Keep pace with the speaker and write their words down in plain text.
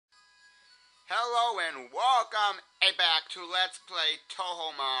Hello and welcome back to Let's Play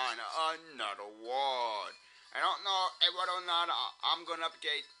touhoumon Another World. I don't know whether or not I'm gonna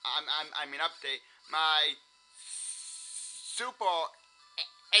update. Update my super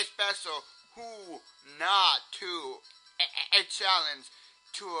special Who Not To a challenge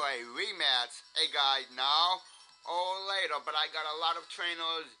to a rematch guide now or later. But I got a lot of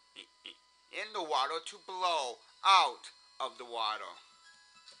trainers in the water to blow out of the water.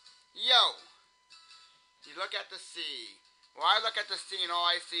 Yo. You look at the sea. Well, I look at the sea and all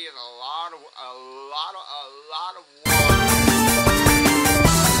I see is a lot of water.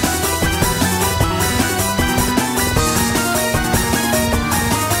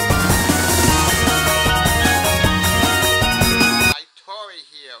 Tori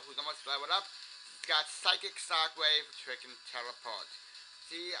here, who's almost leveled up, got Psychic Shockwave, Trick, and Teleport.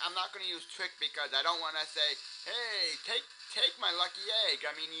 See, I'm not going to use Trick because I don't want to say, hey, take my lucky egg.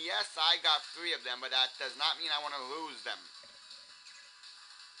 I mean, yes, I got 3 of them, but that does not mean I want to lose them.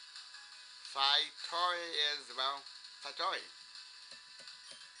 Satori is, well, Satori.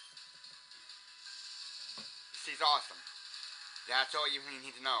 She's awesome. That's all you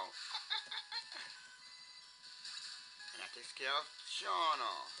need to know. And that takes care of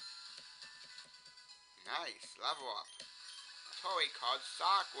Chono. Nice, level up. A Tori called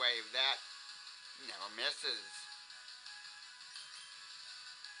Shockwave that never misses.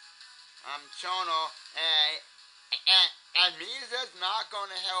 Chono, and Misa's not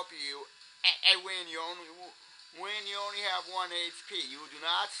gonna help you when you only have 1 HP. You do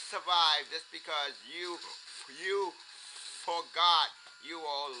not survive just because you forgot you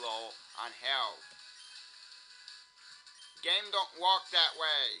are low on health. Game don't work that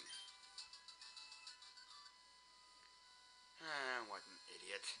way. What an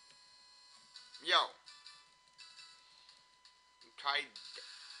idiot. Yo. Try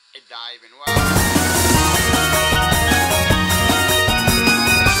diving. Well.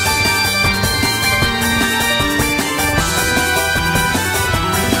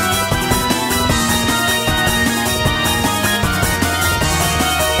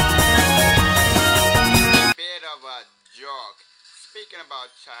 Bit of a joke. Speaking about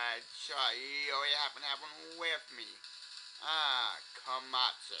Chai, you already happen with me.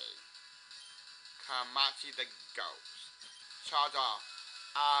 Kamachi the ghost. Charge off.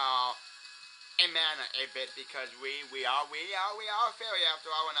 Mana a bit because we are fairy after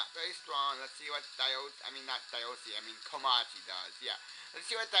all. We're not very strong. Let's see what Komachi does. Yeah. Let's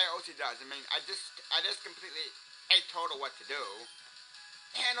see what Diosi does. I just completely told her what to do.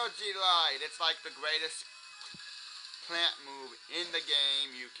 Energy Light. It's like the greatest plant move in the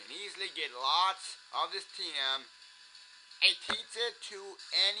game. You can easily get lots of this TM. Teach it to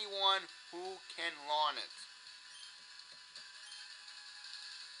anyone who can learn it.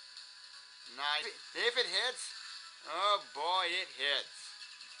 Nice. If it hits, oh boy, it hits.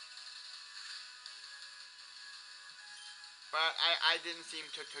 But I didn't seem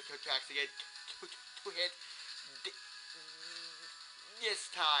to actually get to hit this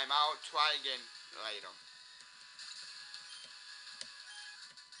time. I'll try again later.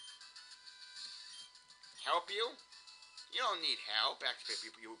 Help you? You don't need help. Actually,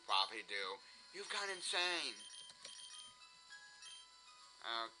 you probably do. You've gone insane.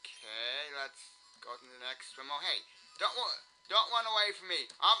 Okay, let's go to the next swim. Oh, hey, don't run away from me.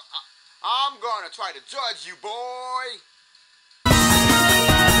 I'm gonna try to judge you, boy.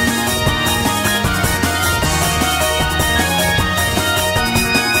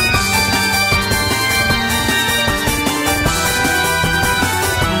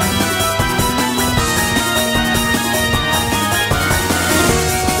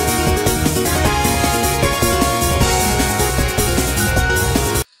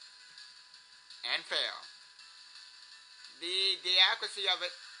 The accuracy of it,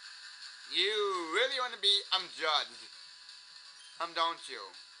 you really want to be judged. Don't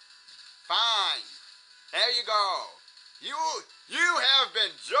you? Fine. There you go. You have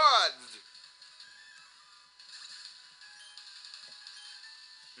been judged.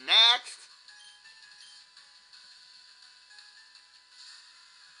 Next.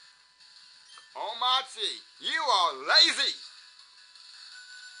 Omatsu, you are lazy.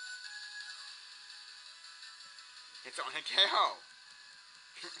 It's on a KO.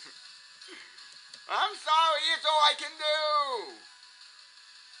 I'm sorry, it's all I can do.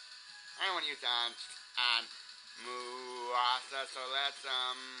 I don't want to use on Muasa, so let's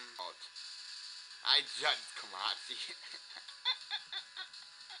I judged Komatsu.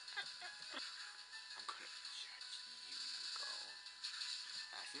 I'm gonna judge Yuko.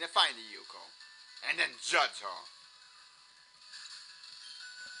 I need to find the Yuko and then judge her.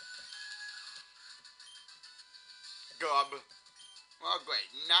 Gub. Well, great.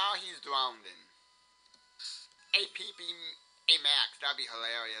 Now he's drowning. A PP, a max. That'd be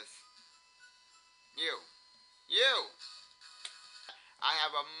hilarious. You. I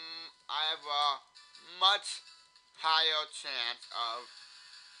have a much higher chance of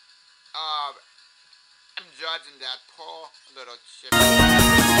I'm judging that poor little chip.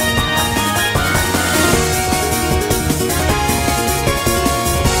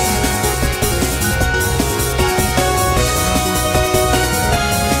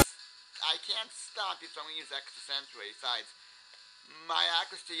 I can't stop if someone uses extrasensory. Besides, my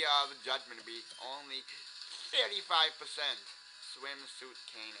accuracy of judgment would be only 35%. Swimsuit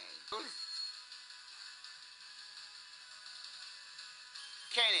Kane.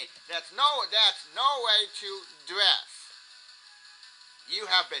 Kane, that's no way to dress. You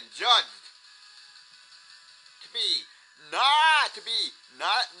have been judged to be not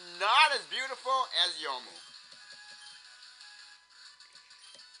as beautiful as Yomu.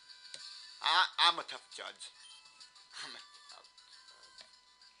 I'm a tough judge.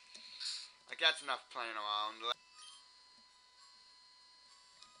 Like, that's enough playing around.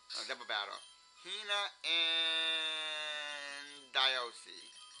 Double battle. Hina and Diosi.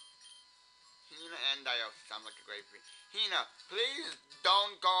 Sounds like a great breed. Hina, please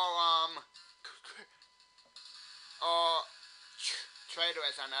don't go,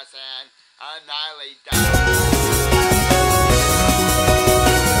 traitorous on us and annihilate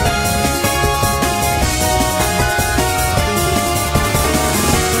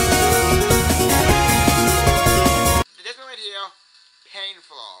This one right here,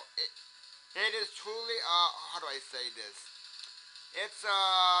 painful. It is truly, how do I say this? It's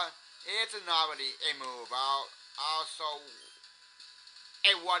a novelty, a move. Also,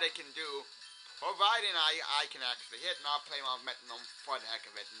 what it can do, providing I can actually hit, and I'll play my metronome for the heck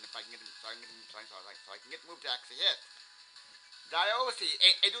of it, and if I can get him, so I can get the move to actually hit. Diosi,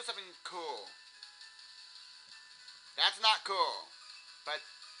 it do something cool. That's not cool, but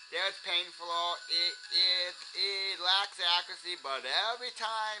there's painful. It lacks accuracy, but every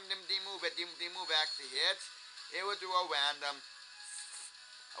time the move actually hits, it will do a random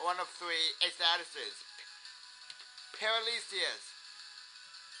one of three statuses. Paralysis,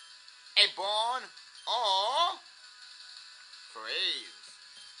 a born, or freeze.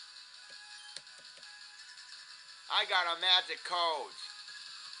 I got a magic code.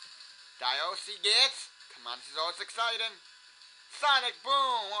 Diosi gets, come on, this is always exciting. Sonic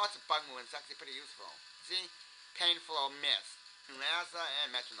Boom! Oh, it's a bug move. It's actually pretty useful. See? Painful or miss. NASA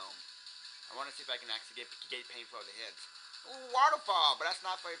and Metronome. I want to see if I can actually get painful to hits. Ooh, Waterfall, but that's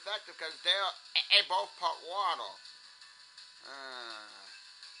not very effective because they're both part water.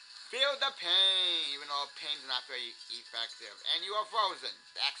 Feel the pain, even though pain's not very effective. And you are frozen.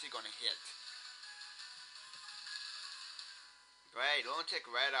 They're actually going to hit. Great, Lunatic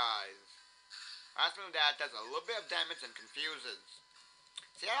Red Eyes. Last move that does a little bit of damage and confuses.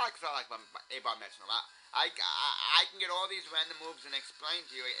 See, I like about Metronome. I can get all these random moves and explain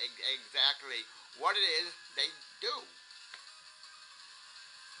to you exactly what it is they do.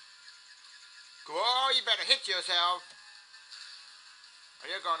 Grow, you better hit yourself, or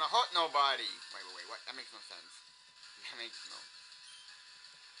you're gonna hurt nobody. Wait, what? That makes no sense. That makes no.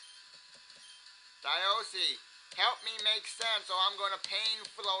 Diosi, help me make sense, or I'm gonna pain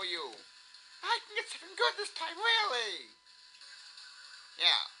flow you. I can get something good this time, really!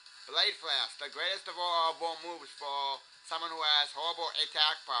 Yeah, Blade Flash, the greatest of all moves for someone who has horrible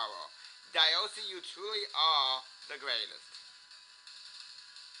attack power. Diosi, you truly are the greatest.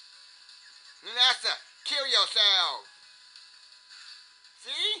 Lunasa, kill yourself!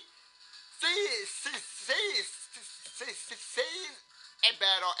 See? See a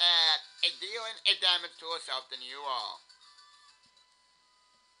battle at dealing a damage to herself than you are.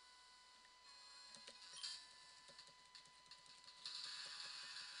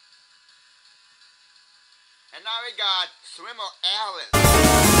 And now we got Swimmer Alice.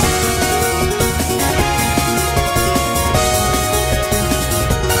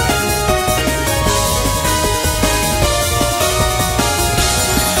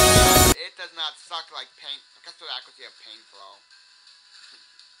 It does not suck like paint, because of the accuracy of paint flow.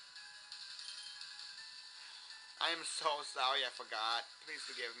 I am so sorry, I forgot. Please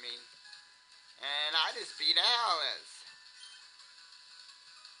forgive me. And I just beat Alice.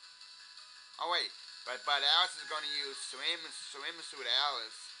 Oh wait, but Alice is going to use swimsuit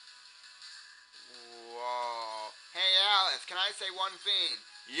Alice. Whoa. Hey Alice, can I say one thing?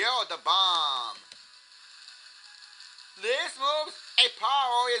 You're the bomb. This move's a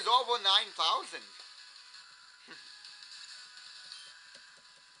power is over 9,000.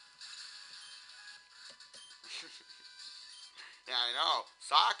 I know.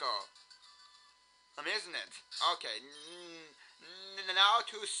 Soccer. Isn't it? Okay. Now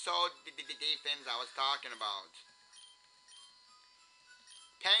to the defense I was talking about.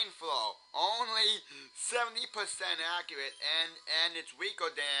 Pain flow. Only 70% accurate, and it's weaker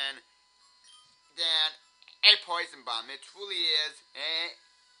than a poison bomb. It truly is a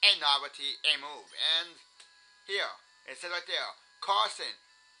novelty, a move. And here, it says right there, Carson,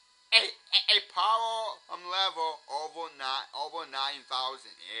 a power level over 9,000.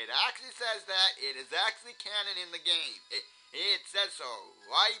 It actually says that. It is actually canon in the game. It says so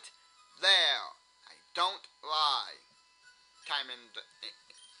right there. I don't lie. Time in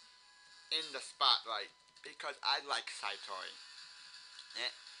the spotlight because I like Saitoi.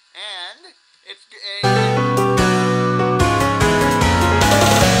 And it's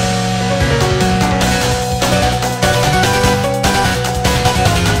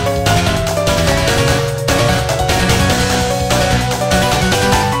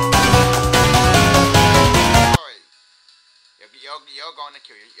you're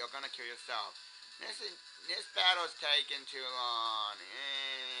gonna kill yourself. This battle's taking too long.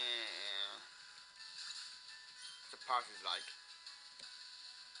 The party's like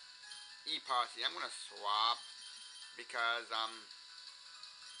E-party. I'm gonna swap because I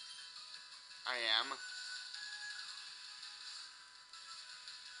am.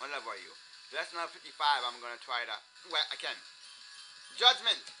 What level are you? That's not 55. I'm gonna try to. Well, I can.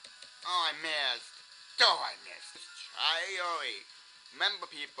 Judgment. Oh, I missed. Oh, I missed. Priority. Remember,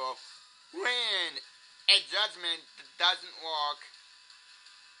 people, when a judgment doesn't work,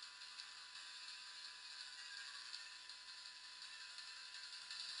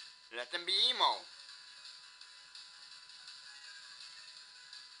 let them be emo.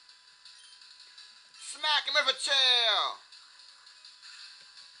 Smack him with a chair.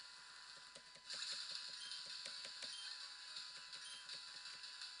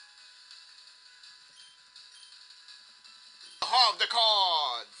 Of the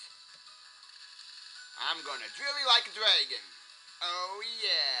cards. I'm gonna drill you like a dragon. Oh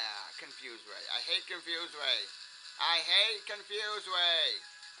yeah, Confused Ray. I hate Confused Ray. I hate Confused Ray.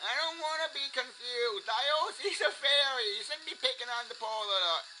 I don't want to be confused. She's a fairy. You shouldn't be picking on the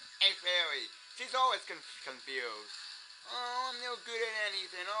polar. A fairy. She's always confused. Oh, I'm no good at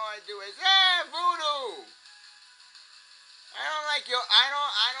anything. All I do is voodoo. I don't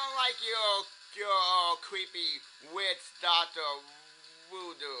like your creepy witch Dr.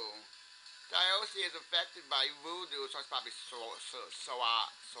 Voodoo. Diosi is affected by voodoo, so it's probably swap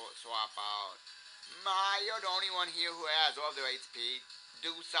out. You're the only one here who has all their HP.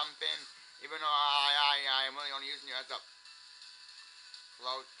 Do something, even though I'm really only using you as a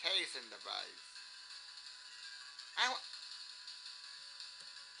flotation device.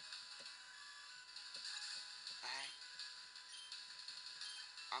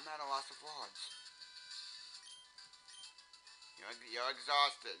 I'm at a loss of words. You're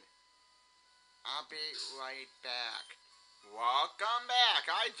exhausted. I'll be right back. Welcome back.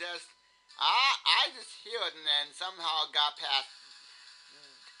 I just healed and then somehow got past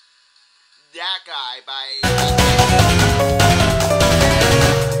that guy by.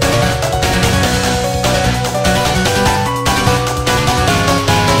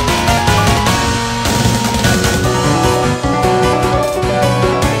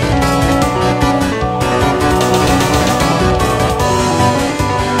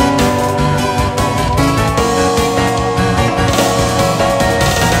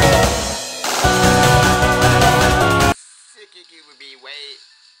 Would be way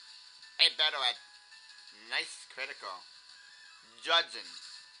better at nice critical judging.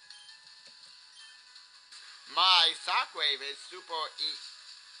 My Shockwave is super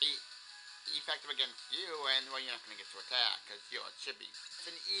effective against you, and well, you're not going to get to attack because you're a chibi. It's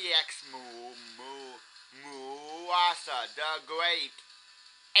an EX Muasa the Great,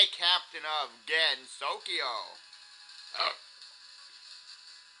 a captain of Gensokyo.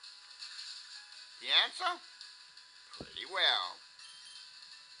 The answer? Pretty well.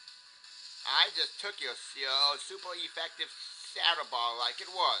 I just took your super effective shadow ball like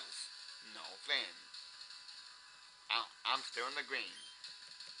it was. No thing. I'm still in the green.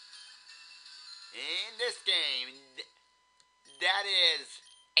 In this game, that is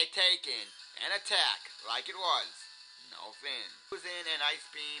a taken, an attack like it was. No thing. Who's in an ice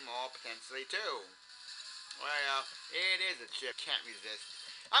beam or potentially two? Well, it is a chip. Can't resist.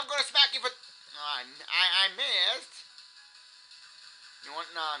 I'm gonna smack you for. I missed. You want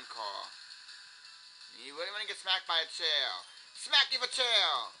non-core. You really want to get smacked by a chair. Smack you for chair.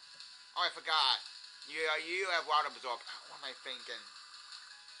 Oh, I forgot. You have water absorb. What am I thinking?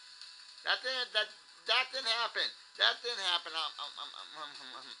 That didn't happen. That didn't happen.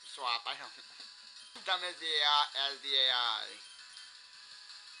 Swap. I don't. Dumb as the AI.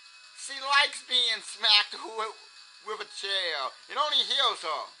 She likes being smacked with a chair. It only heals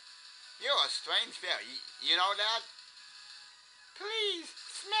her. You're a strange fairy. You know that? Please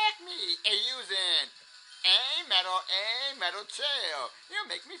smack me using a metal chair. You'll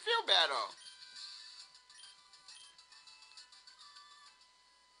make me feel better.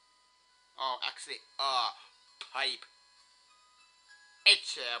 Oh, actually, pipe. A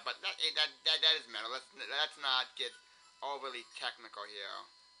chair, but that is metal. Let's not get overly technical here.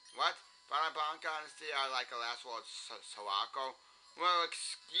 What? Bonika, honestly, I like the last word, Sawako. Well,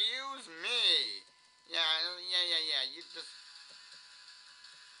 excuse me. Yeah. You just.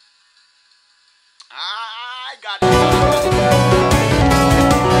 I got it.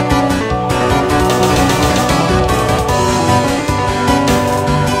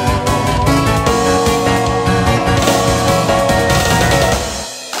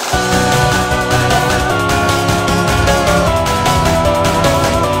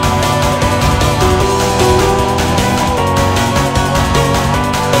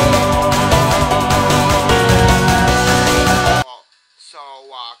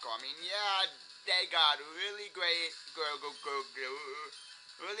 I mean, yeah, they got really great,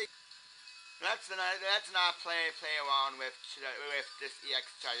 really. Let's not play around with this EX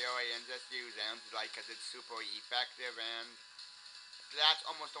Chayori and just use them like because it's super effective and that's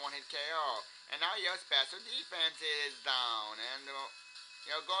almost a one-hit KO. And now your special defense is down and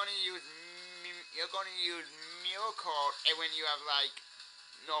you're going to use Miracle when you have like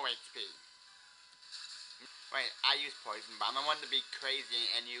no HP. Wait, I use Poison Bomb. I wanted to be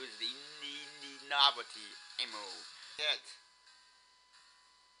crazy and use the novelty move. Hit.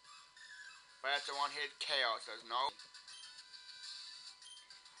 But it's a one-hit KO, so there's no...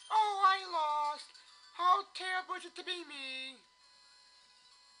 Oh, I lost! How terrible is it to be me?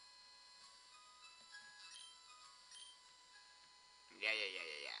 Yeah.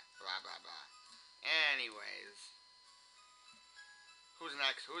 Blah, blah, blah. Anyways. Who's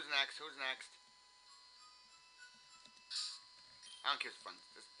next? I don't care if it's fun.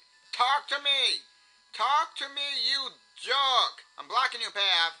 Just talk to me! Talk to me, you jerk! I'm blocking your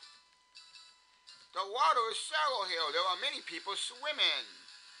path. The water is shallow here. There are many people swimming.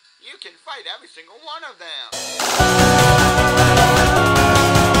 You can fight every single one of them.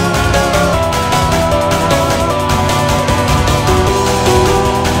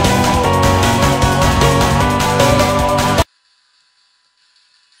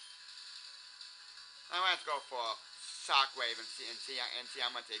 Let's go for Shockwave and see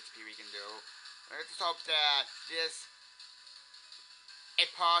how much HP we can do. Let's just hope that this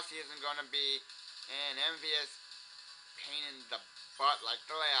posse isn't gonna be an envious pain in the butt like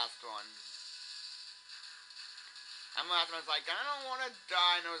the last one. And the last one's like, I don't want to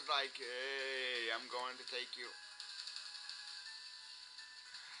die, and it was like, hey, I'm going to take you.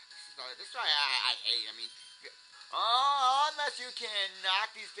 This is why I hate. I mean, unless you can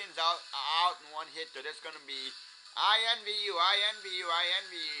knock these things out in one hit, they're just gonna be. I envy you.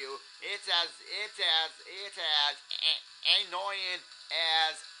 It's as annoying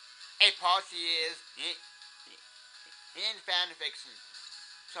as a posse is in fanfiction.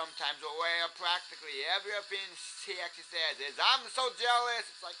 Sometimes where practically everything she actually says is, I'm so jealous.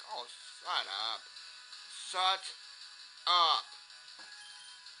 It's like, oh, shut up.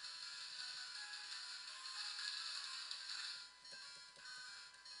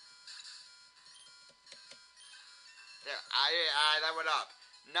 There, I leveled up.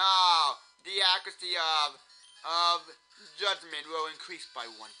 Now, the accuracy of judgment will increase by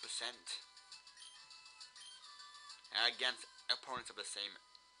 1%. Against opponents of the same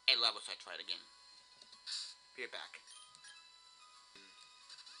level, so I try it again. Be back.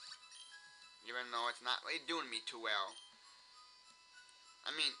 Even though it's not really doing me too well.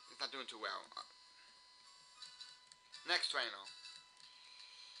 I mean, it's not doing too well. Next trainer.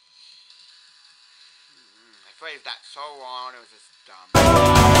 I phrased that so wrong, it was just dumb.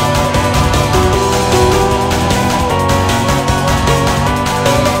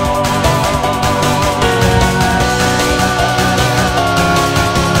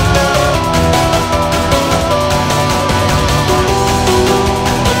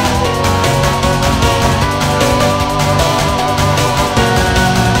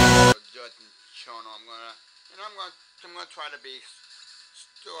 I'm gonna try to be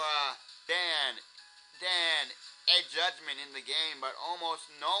then a judgment in the game, but almost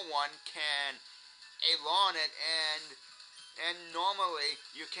no one can learn it, and normally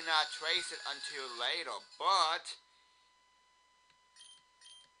you cannot trace it until later. But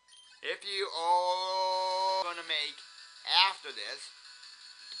if you all gonna make after this.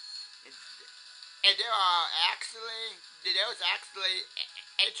 And there's actually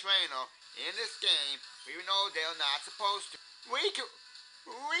a trainer in this game, even though they're not supposed to. We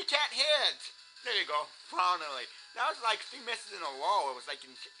can't hit. There you go. Finally, that was like 3 misses in a row. It was like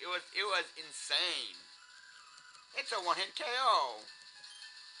it was insane. It's a one-hit KO.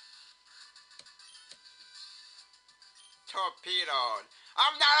 Torpedoed.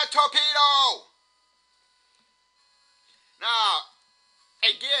 I'm not a torpedo. Now,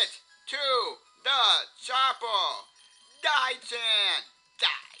 get to the chopper. Die, Chan. Die.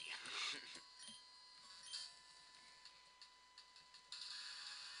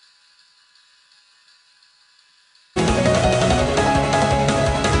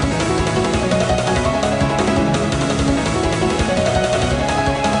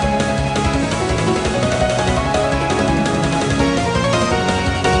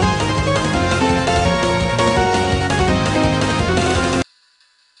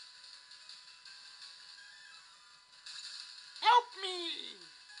 Help me.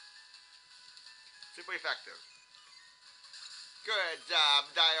 Super effective. Good job,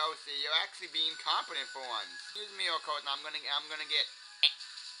 Diosi. You're actually being competent for once. Use Miracle Coat, and I'm gonna get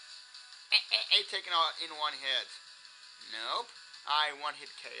a taken out in one hit. Nope. I one-hit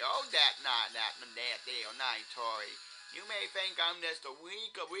KO that deal, night, Tori. You may think I'm just a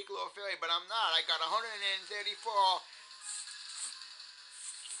weak little fairy, but I'm not. I got 134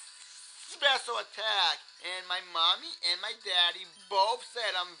 special attack, and my mommy and my daddy both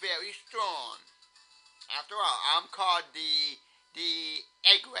said I'm very strong. After all, I'm called the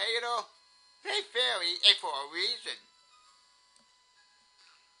greater fairy for a reason.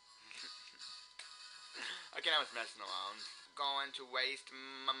 Okay, I was messing around. Going to waste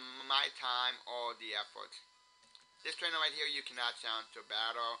my time or the effort. This trainer right here, you cannot challenge to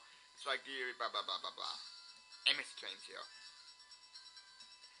battle. It's like blah blah blah blah blah. I miss trains here.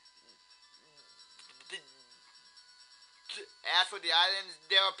 As for the islands,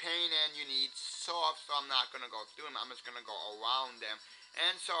 they're a pain and you need soft, so I'm not going to go through them. I'm just going to go around them.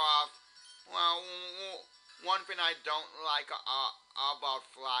 And so well, one thing I don't like about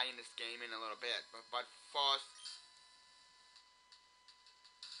flying this game in a little bit. But first,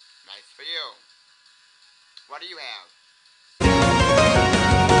 nice for you. What do you have?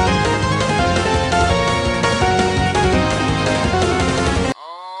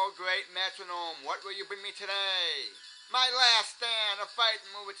 Oh, great metronome. What will you bring me today? My last stand, a fight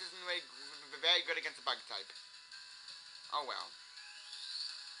move which isn't very good against the bug type. Oh well.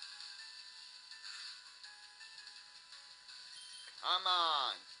 Come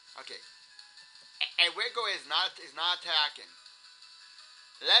on. Okay. A wiggle is not attacking.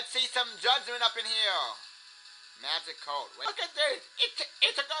 Let's see some judgment up in here. Magic coat. Wait. Look at this. It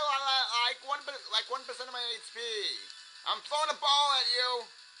took like 1% of my HP. I'm throwing a ball at you.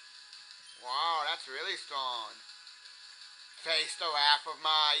 Wow, that's really strong. Face the wrath of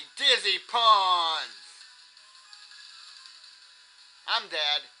my dizzy pawns. I'm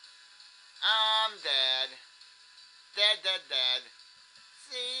dead. I'm dead. Dead.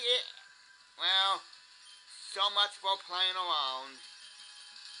 See it? Well, so much for playing around.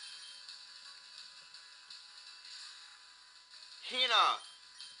 Hina,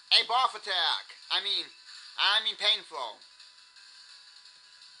 a buff attack. I mean painful.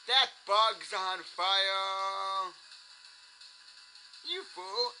 That bug's on fire. You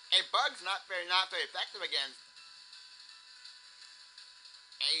fool! A bug's not very effective against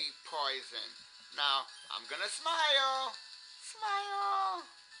a poison. Now I'm gonna smile.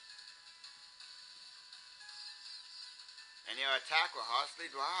 And your attack will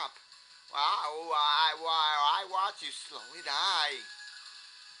harshly drop. Wow! I watch you slowly die.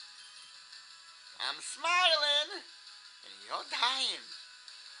 I'm smiling, and you're dying.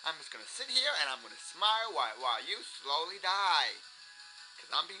 I'm just gonna sit here and I'm gonna smile while you slowly die.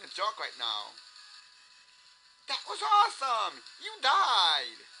 Cause I'm being a jerk right now. That was awesome! You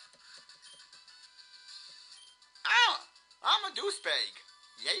died! I'm a douchebag.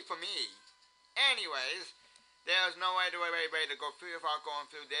 Yay for me. Anyways, there's no way to go through without going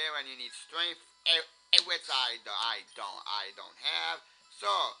through there, and you need strength, which I don't have. So,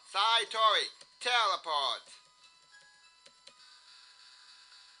 Satori, teleport.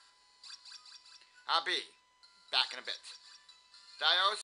 I'll be back in a bit. Dios.